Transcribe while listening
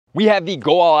We have the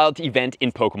Go All Out event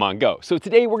in Pokemon Go. So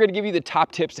today we're gonna give you the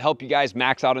top tips to help you guys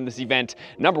max out on this event.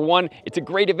 Number one, it's a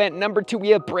great event. Number two, we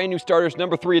have brand new starters.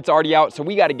 Number three, it's already out, so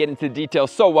we gotta get into the details.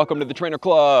 So welcome to the Trainer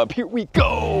Club. Here we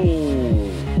go.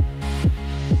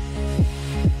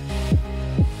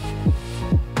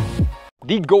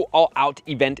 The Go All Out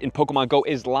event in Pokemon Go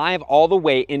is live all the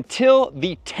way until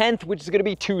the 10th, which is gonna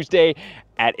be Tuesday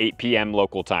at 8 p.m.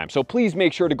 local time. So please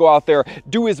make sure to go out there,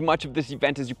 do as much of this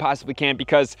event as you possibly can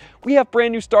because we have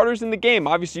brand new starters in the game.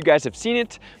 Obviously you guys have seen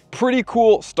it. Pretty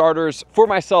cool starters for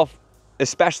myself,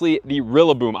 especially the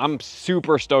Rillaboom. I'm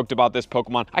super stoked about this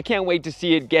Pokemon. I can't wait to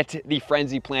see it get the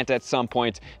Frenzy Plant at some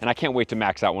point, and I can't wait to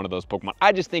max out one of those Pokemon.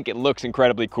 I just think it looks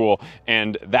incredibly cool,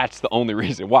 and that's the only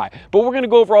reason why. But we're gonna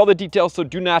go over all the details, so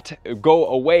do not go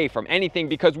away from anything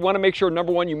because we wanna make sure,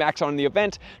 number one, you max out on the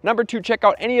event. Number two, check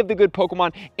out any of the good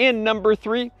Pokemon. And number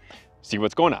three, see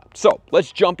what's going on. So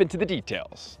let's jump into the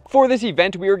details. For this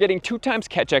event, we are getting 2 times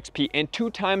catch XP and 2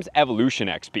 times evolution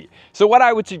XP. So what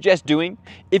I would suggest doing,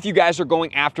 if you guys are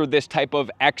going after this type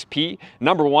of XP,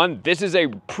 number one, this is a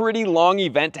pretty long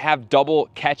event to have double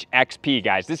catch XP,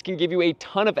 guys. This can give you a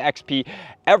ton of XP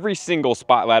every single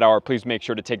spotlight hour. Please make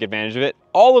sure to take advantage of it.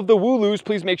 All of the Wooloos,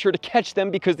 please make sure to catch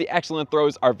them because the excellent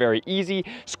throws are very easy.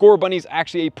 Scorbunny is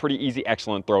actually a pretty easy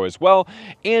excellent throw as well.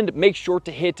 And make sure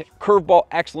to hit curveball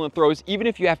excellent throws, even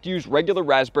if you have to use regular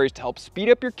raspberries to help speed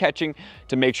up your catching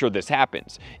to make sure this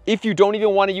happens. If you don't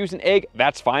even want to use an egg,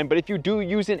 that's fine. But if you do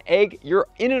use an egg, you're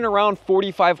in and around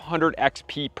 4,500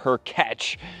 XP per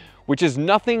catch, which is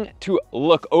nothing to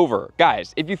look over.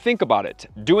 Guys, if you think about it,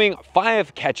 doing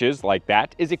 5 catches like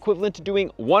that is equivalent to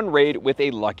doing 1 raid with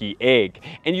a lucky egg,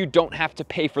 and you don't have to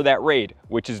pay for that raid,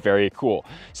 which is very cool.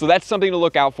 So that's something to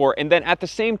look out for. And then at the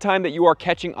same time that you are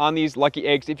catching on these lucky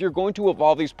eggs, if you're going to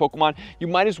evolve these Pokemon, you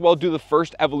might as well do the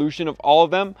first evolution of all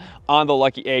of them on the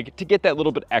lucky egg to get that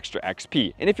little bit extra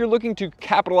XP. And if you're looking to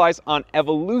capitalize on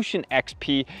evolution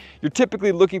XP, you're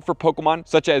typically looking for Pokemon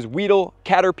such as Weedle,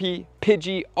 Caterpie,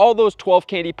 Pidgey. All those 12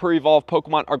 candy per evolved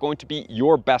Pokemon are going to be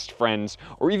your best friends,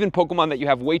 or even Pokemon that you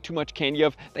have way too much candy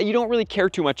of that you don't really care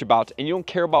too much about and you don't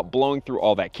care about blowing through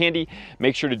all that candy.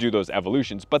 Make sure to do those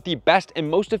evolutions. But the best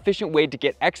and most efficient way to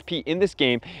get XP in this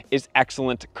game is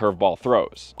excellent curveball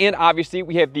throws. And obviously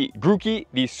we have the Grookey,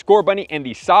 the Scorbunny, and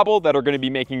the Sobble that are going to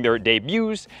be making their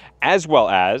debuts, as well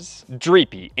as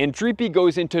Dreepy. And Dreepy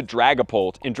goes into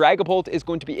Dragapult, and Dragapult is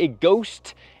going to be a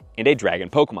ghost and a dragon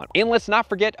Pokemon. And let's not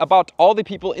forget about all the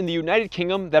people in the United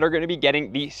Kingdom that are going to be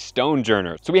getting the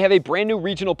Stonejourner. So we have a brand new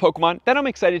regional Pokemon that I'm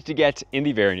excited to get in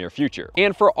the very near future.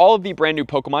 And for all of the brand new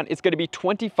Pokemon, it's going to be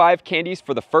 25 candies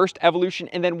for the first evolution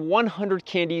and then 100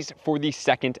 candies for the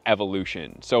second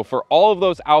evolution. So for all of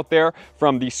those out there,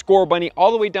 from the Scorbunny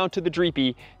all the way down to the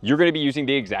Dreepy, you're going to be using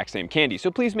the exact same candy. So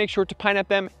please make sure to pine at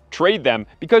them, trade them,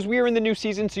 because we are in the new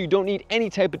season, so you don't need any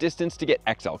type of distance to get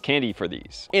XL candy for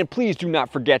these. And please do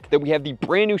not forget that we have the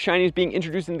brand new shinies being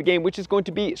introduced in the game, which is going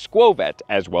to be Skwovet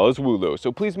as well as Wooloo.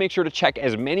 So please make sure to check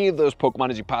as many of those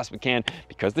Pokemon as you possibly can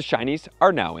because the shinies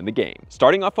are now in the game.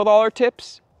 Starting off with all our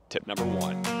tips, tip number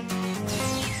 1.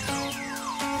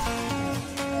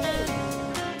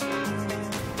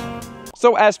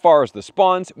 So as far as the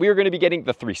spawns, we are going to be getting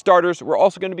the 3 starters. We're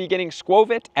also going to be getting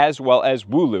Skwovet as well as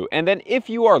Wooloo. And then if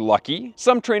you are lucky,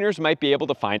 some trainers might be able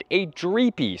to find a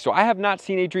Dreepy. So I have not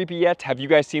seen a Dreepy yet. Have you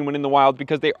guys seen one in the wild?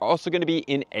 Because they're also going to be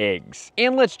in eggs.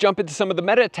 And let's jump into some of the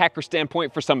meta attacker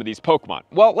standpoint for some of these Pokemon.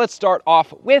 Well, let's start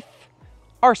off with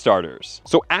our starters.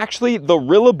 So actually, the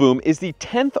Rillaboom is the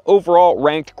 10th overall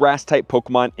ranked grass type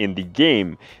Pokemon in the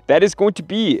game. That is going to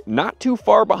be not too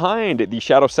far behind the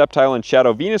Shadow Sceptile and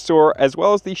Shadow Venusaur, as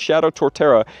well as the Shadow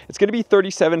Torterra. It's going to be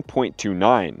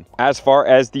 37.29. As far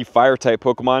as the fire type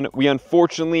Pokemon, we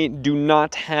unfortunately do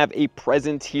not have a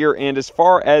present here. And as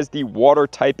far as the water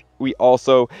type, we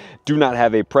also do not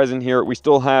have a present here. We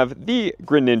still have the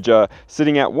Greninja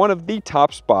sitting at one of the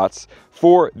top spots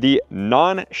for the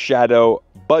non-shadow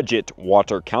budget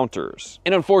water counters.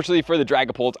 And unfortunately for the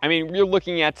Dragapult, I mean, you're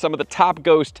looking at some of the top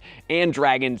ghost and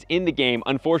dragons in the game.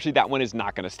 Unfortunately, that one is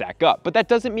not going to stack up. But that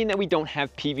doesn't mean that we don't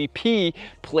have PvP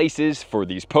places for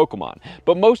these Pokemon.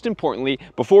 But most importantly,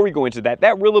 before we go into that,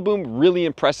 that Rillaboom really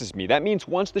impresses me. That means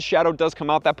once the Shadow does come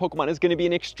out, that Pokemon is going to be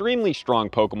an extremely strong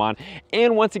Pokemon.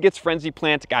 And once it gets Frenzy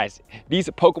Plant, guys, these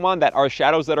Pokemon that are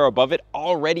Shadows that are above it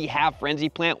already have Frenzy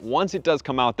Plant. Once it does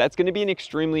come out, that's going to be an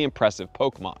extremely impressive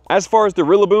Pokemon. As far as the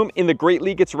Rillaboom, in the Great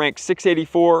League, it's ranked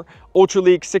 684, Ultra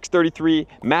League 633,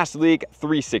 Master League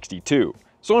 362.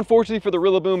 So unfortunately for the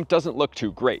Rillaboom, doesn't look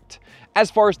too great. As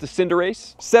far as the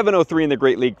Cinderace, 703 in the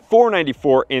Great League,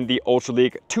 494 in the Ultra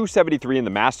League, 273 in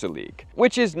the Master League,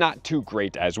 which is not too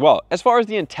great as well. As far as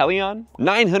the Inteleon,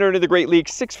 900 in the Great League,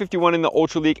 651 in the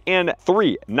Ultra League, and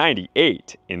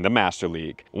 398 in the Master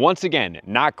League. Once again,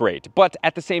 not great, but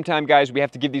at the same time, guys, we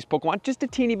have to give these Pokemon just a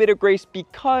teeny bit of grace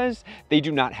because they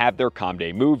do not have their Calm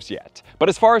Day moves yet. But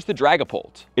as far as the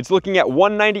Dragapult, it's looking at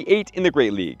 198 in the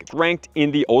Great League, ranked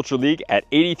in the Ultra League at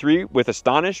 83 with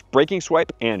Astonish, Breaking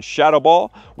Swipe, and Shadow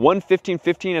Ball,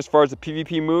 115-15 as far as the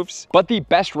PvP moves. But the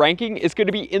best ranking is going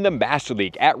to be in the Master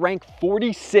League at rank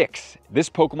 46. This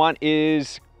Pokemon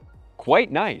is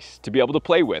quite nice to be able to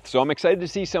play with. So I'm excited to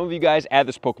see some of you guys add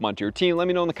this Pokemon to your team. Let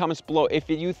me know in the comments below if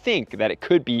you think that it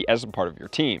could be as a part of your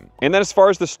team. And then as far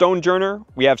as the Stonejourner,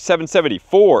 we have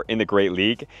 774 in the Great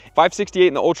League, 568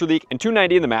 in the Ultra League, and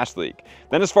 290 in the Master League.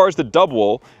 Then as far as the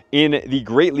Double, in the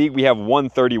Great League, we have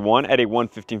 131 at a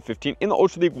 115-15. In the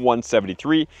Ultra League,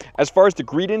 173. As far as the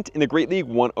Greedent, in the Great League,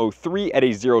 103 at a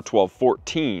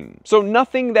 012-14. So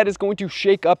nothing that is going to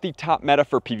shake up the top meta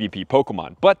for PvP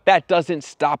Pokemon. But that doesn't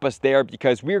stop us there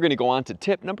because we're going to go on to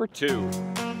tip number 2.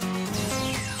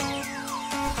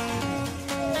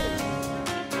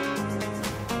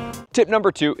 Tip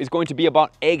number 2 is going to be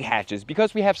about egg hatches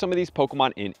because we have some of these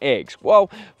Pokemon in eggs.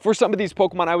 Well, for some of these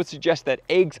Pokemon, I would suggest that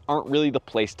eggs aren't really the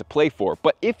place to play for.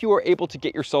 But if you are able to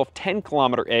get yourself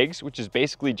 10-kilometer eggs, which is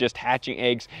basically just hatching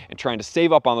eggs and trying to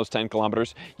save up on those 10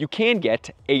 kilometers, you can get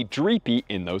a Dreepy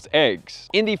in those eggs.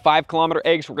 In the 5-kilometer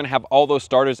eggs, we're going to have all those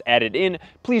starters added in.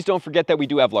 Please don't forget that we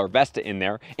do have Larvesta in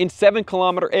there. In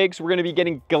 7-kilometer eggs, we're going to be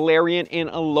getting Galarian and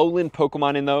Alolan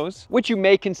Pokemon in those, which you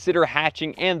may consider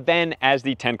hatching. And then as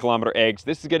the 10-kilometer eggs,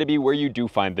 this is going to be where you do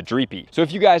find the Dreepy. So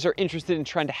if you guys are interested in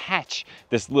trying to hatch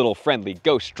this little friendly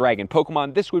ghost dragon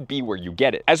Pokemon, this would be where you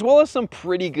get it, as well as some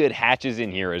pretty good hatches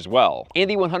in here as well. And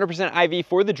the 100% IV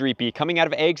for the Dreepy coming out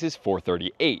of eggs is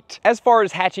 438. As far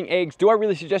as hatching eggs, do I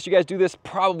really suggest you guys do this?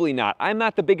 Probably not. I'm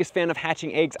not the biggest fan of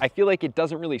hatching eggs. I feel like it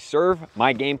doesn't really serve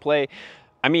my gameplay.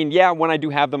 I mean, yeah, when I do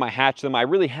have them, I hatch them. I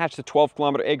really hatch the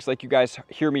 12-kilometer eggs like you guys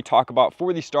hear me talk about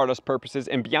for the Stardust purposes.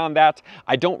 And beyond that,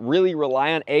 I don't really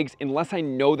rely on eggs unless I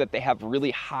know that they have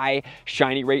really high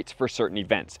shiny rates for certain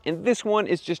events. And this one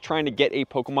is just trying to get a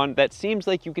Pokemon that seems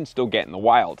like you can still get in the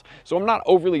wild. So I'm not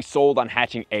overly sold on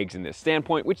hatching eggs in this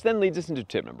standpoint, which then leads us into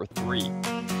tip number 3.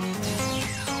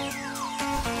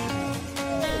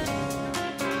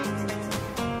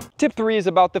 Tip 3 is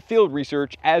about the field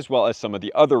research as well as some of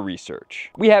the other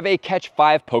research. We have a catch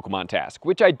 5 Pokemon task,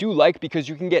 which I do like because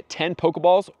you can get 10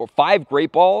 Pokeballs or 5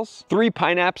 Great Balls, 3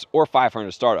 Pineaps, or 500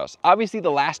 Stardust. Obviously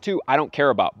the last 2 I don't care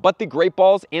about, but the Great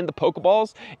Balls and the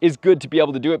Pokeballs is good to be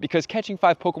able to do it because catching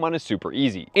 5 Pokemon is super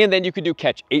easy. And then you could do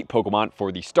catch 8 Pokemon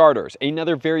for the starters.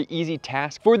 Another very easy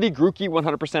task. For the Grookey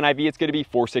 100% IV, it's going to be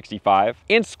 465.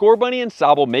 And Scorbunny and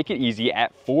Sobble make it easy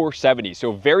at 470.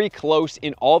 So very close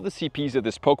in all the CPs of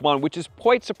this Pokemon, which is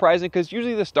quite surprising because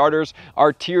usually the starters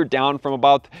are tiered down from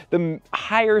about the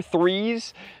higher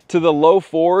 3s to the low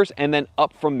 4s and then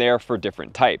up from there for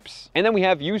different types. And then we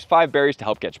have use 5 berries to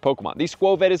help catch Pokemon. The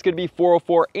Skwovet is going to be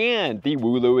 404 and the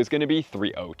Wooloo is going to be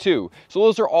 302. So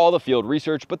those are all the field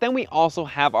research, but then we also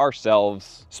have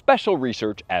ourselves special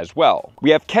research as well.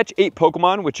 We have catch 8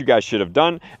 Pokemon, which you guys should have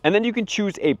done, and then you can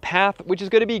choose a path, which is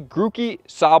going to be Grookey,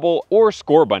 Sobble, or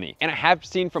Scorbunny. And I have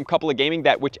seen from Couple of Gaming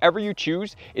that whichever you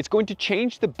choose, it's going to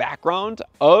change the background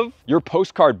of your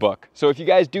postcard book. So if you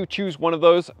guys do choose one of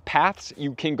those paths,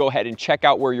 you can go ahead and check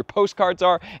out where your postcards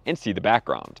are and see the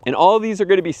background. And all of these are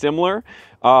going to be similar.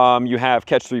 You have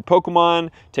catch 3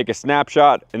 Pokemon, take a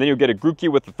snapshot, and then you'll get a Grookey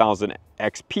with 1000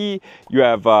 XP. You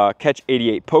have catch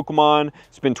 88 Pokemon,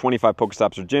 spin 25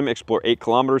 Pokestops or gym, explore 8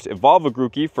 kilometers, evolve a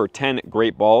Grookey for 10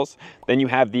 Great Balls. Then you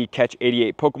have the catch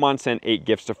 88 Pokemon, send 8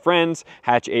 gifts to friends,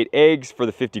 hatch 8 eggs for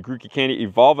the 50 Grookey candy,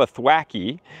 evolve a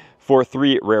Thwackey for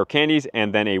 3 rare candies,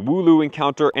 and then a Wooloo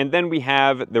encounter, and then we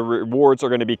have the rewards are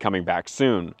going to be coming back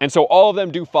soon. And so all of them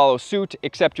do follow suit,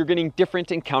 except you're getting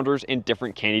different encounters and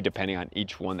different candy depending on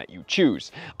each one that you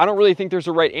choose. I don't really think there's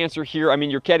a right answer here. I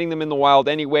mean, you're getting them in the wild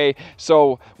anyway,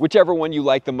 so whichever one you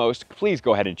like the most, please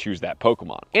go ahead and choose that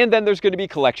Pokemon. And then there's going to be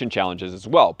collection challenges as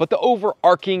well. But the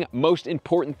overarching most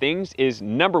important things is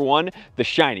number 1, the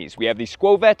shinies. We have the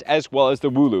Skwovet as well as the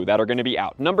Wooloo that are going to be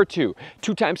out. Number 2,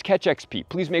 2 times catch XP.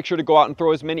 Please make sure to go out and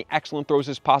throw as many excellent throws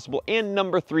as possible. And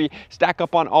number 3, stack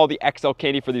up on all the XL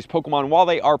candy for these Pokemon while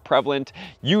they are prevalent.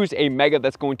 Use a Mega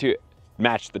that's going to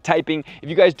match the typing. If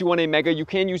you guys do want a mega, you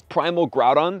can use Primal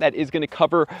Groudon. That is going to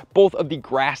cover both of the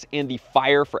grass and the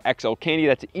fire for XL Candy.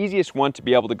 That's the easiest one to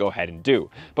be able to go ahead and do.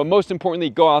 But most importantly,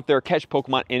 go out there, catch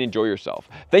Pokemon, and enjoy yourself.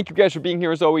 Thank you guys for being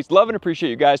here as always. Love and appreciate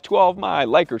you guys. To all of my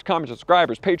likers, comments,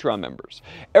 subscribers, Patreon members.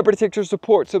 Everybody takes your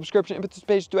support, subscription, and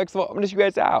participation to XL. I'm going to see you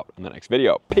guys out in the next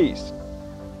video. Peace.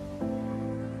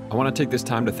 I want to take this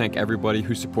time to thank everybody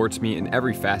who supports me in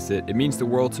every facet. It means the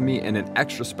world to me, and an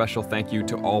extra special thank you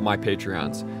to all my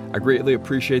Patreons. I greatly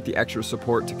appreciate the extra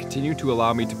support to continue to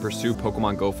allow me to pursue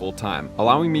Pokemon Go full time,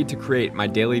 allowing me to create my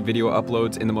daily video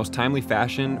uploads in the most timely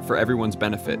fashion for everyone's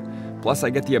benefit. Plus,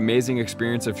 I get the amazing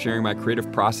experience of sharing my creative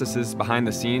processes behind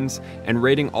the scenes and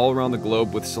raiding all around the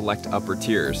globe with select upper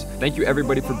tiers. Thank you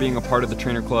everybody for being a part of the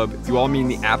Trainer Club. You all mean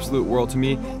the absolute world to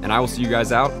me, and I will see you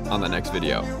guys out on the next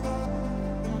video.